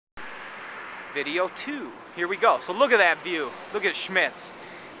Video 2. Here we go. So look at that view. Look at Schmidt's.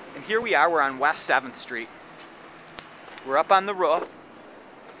 And here we are. We're on West 7th Street. We're up on the roof.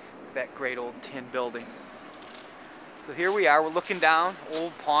 That great old tin building. So here we are. We're looking down.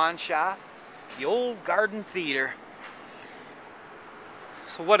 Old pawn shop. The old Garden Theater.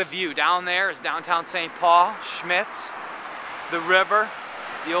 So what a view. Down there is downtown St. Paul. Schmidt's. The river.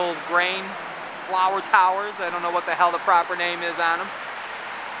 The old grain flower towers. I don't know what the hell the proper name is on them.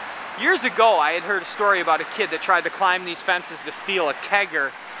 Years ago, I had heard a story about a kid that tried to climb these fences to steal a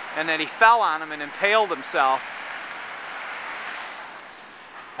kegger, and then he fell on them and impaled himself.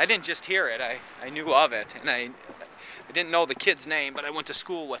 I didn't just hear it, I knew of it, and I didn't know the kid's name, but I went to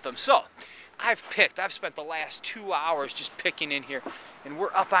school with him. So, I've spent the last 2 hours just picking in here, and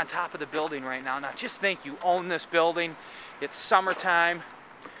we're up on top of the building right now. Now, just think, you own this building, it's summertime,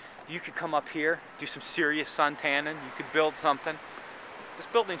 you could come up here, do some serious sun tanning, you could build something. This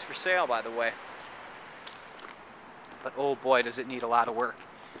building's for sale, by the way. But oh boy, does it need a lot of work.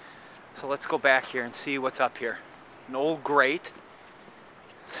 So let's go back here and see what's up here. An old grate.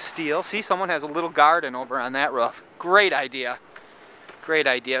 Steel. See, someone has a little garden over on that roof. Great idea. Great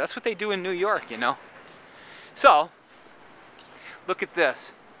idea. That's what they do in New York, you know. So, look at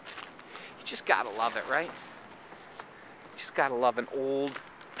this. You just gotta love it, right? You just gotta love an old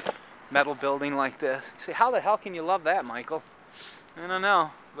metal building like this. You say, how the hell can you love that, Michael? I don't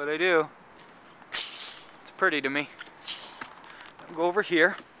know, but I do. It's pretty to me. I'll go over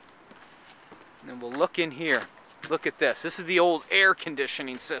here, and then we'll look in here. Look at this. This is the old air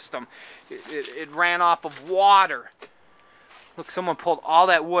conditioning system. It ran off of water. Look, someone pulled all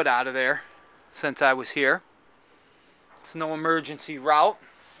that wood out of there since I was here. It's no emergency route.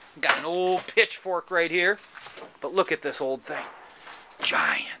 Got an old pitchfork right here. But look at this old thing.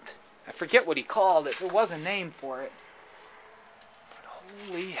 Giant. I forget what he called it. There was a name for it.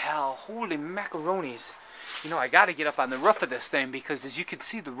 Holy hell, holy macaronis. You know, I got to get up on the roof of this thing because as you can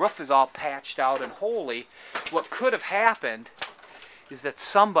see, the roof is all patched out and holy. What could have happened is that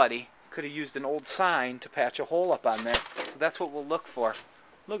somebody could have used an old sign to patch a hole up on there. So that's what we'll look for.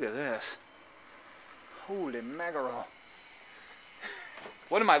 Look at this. Holy mackerel.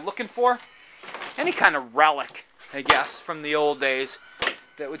 What am I looking for? Any kind of relic, I guess, from the old days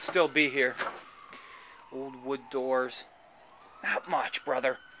that would still be here. Old wood doors. Not much,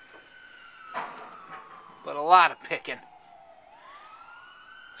 brother. But a lot of picking.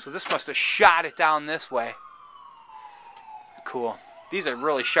 So this must have shot it down this way. Cool. These are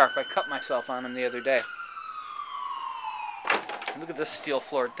really sharp. I cut myself on them the other day. Look at this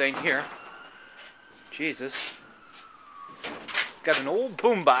steel-floored thing here. Jesus. Got an old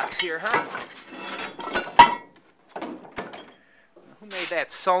boombox here, huh? Who made that?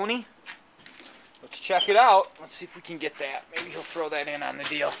 Sony? Let's check it out. Let's see if we can get that. Maybe he'll throw that in on the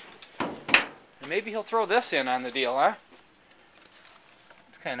deal. And maybe he'll throw this in on the deal, huh?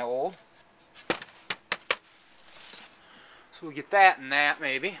 It's kind of old. So we'll get that and that,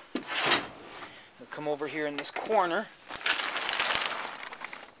 maybe. We'll come over here in this corner.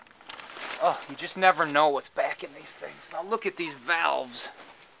 Oh, you just never know what's back in these things. Now look at these valves.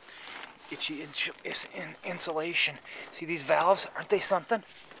 Itchy insulation. See these valves? Aren't they something?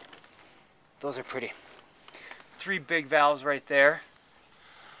 Those are pretty. 3 big valves right there.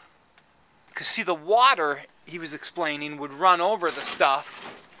 Because see, the water, he was explaining, would run over the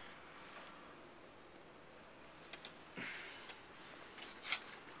stuff.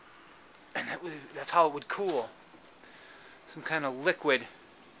 And that's how it would cool. Some kind of liquid.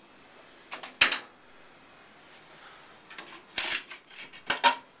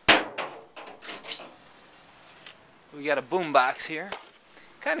 We got a boom box here.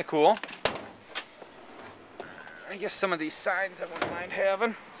 Kind of cool. I guess some of these signs I wouldn't mind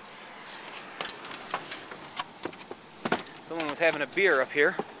having. Someone was having a beer up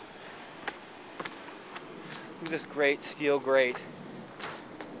here. Look at this great steel grate.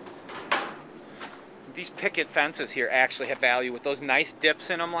 These picket fences here actually have value with those nice dips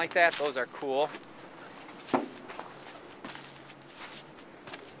in them like that. Those are cool.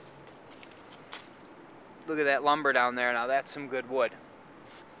 Look at that lumber down there. Now that's some good wood.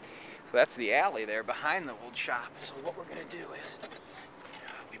 So that's the alley there behind the old shop. So what we're going to do is,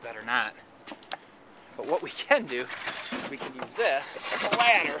 we better not. But what we can do, we can use this as a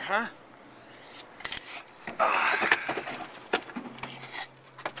ladder, huh?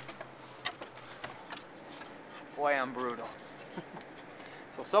 Boy, I'm brutal.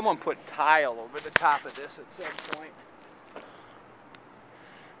 So someone put tile over the top of this at some point.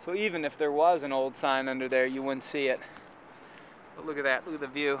 So even if there was an old sign under there, you wouldn't see it. But look at that, look at the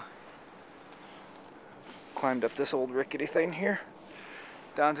view. Climbed up this old rickety thing here,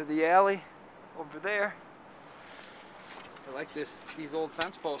 down to the alley. over there. I like these old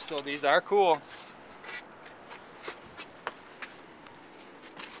fence posts, so these are cool.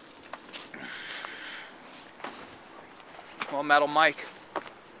 Well, Metal Mike.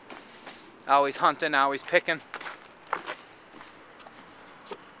 Always hunting, always picking.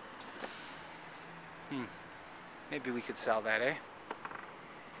 Maybe we could sell that, eh?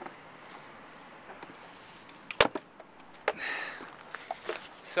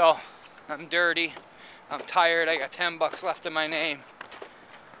 So, I'm dirty. I'm tired. I got 10 bucks left in my name.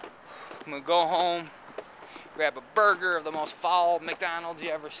 I'm gonna go home, grab a burger of the most foul McDonald's you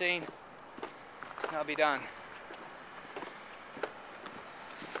ever seen, and I'll be done.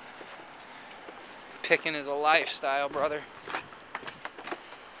 Picking is a lifestyle, brother.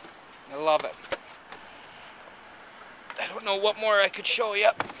 I love it. I don't know what more I could show you.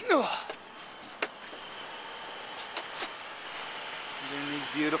 These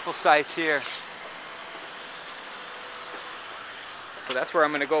beautiful sights here. So that's where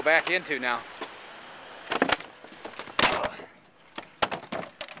I'm going to go back into now.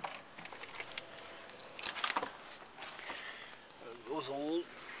 Those old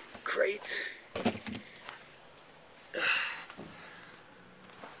crates.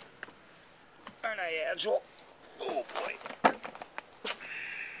 Aren't I agile? Oh boy.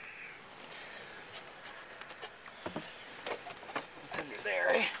 What's under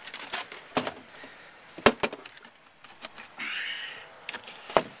there, eh?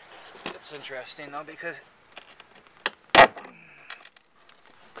 That's interesting though, because that's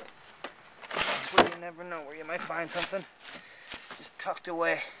where you never know where you might find something just tucked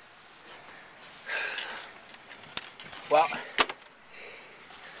away. Well,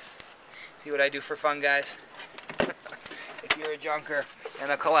 see what I do for fun, guys? If you're a junker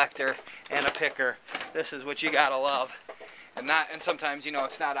and a collector and a picker, this is what you gotta love. And sometimes, you know,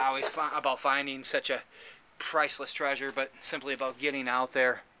 it's not always about finding such a priceless treasure, but simply about getting out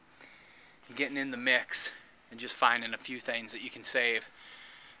there and getting in the mix and just finding a few things that you can save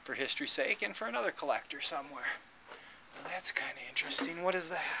for history's sake and for another collector somewhere. Well, that's kind of interesting. What is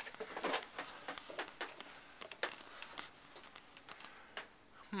that?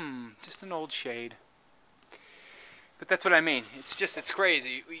 Just an old shade. But that's what I mean. It's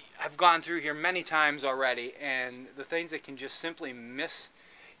crazy. I've gone through here many times already, and the things that can just simply miss,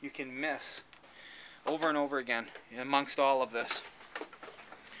 you can miss over and over again amongst all of this.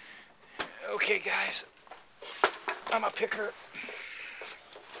 Okay, guys. I'm a picker.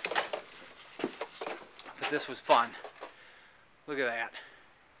 But this was fun. Look at that.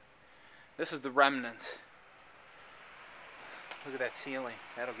 This is the remnants. Look at that ceiling.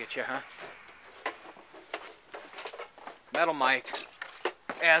 That'll get you, huh? Metal Mike,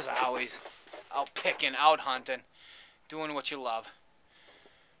 as always, out picking, out hunting, doing what you love.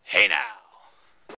 Hey now!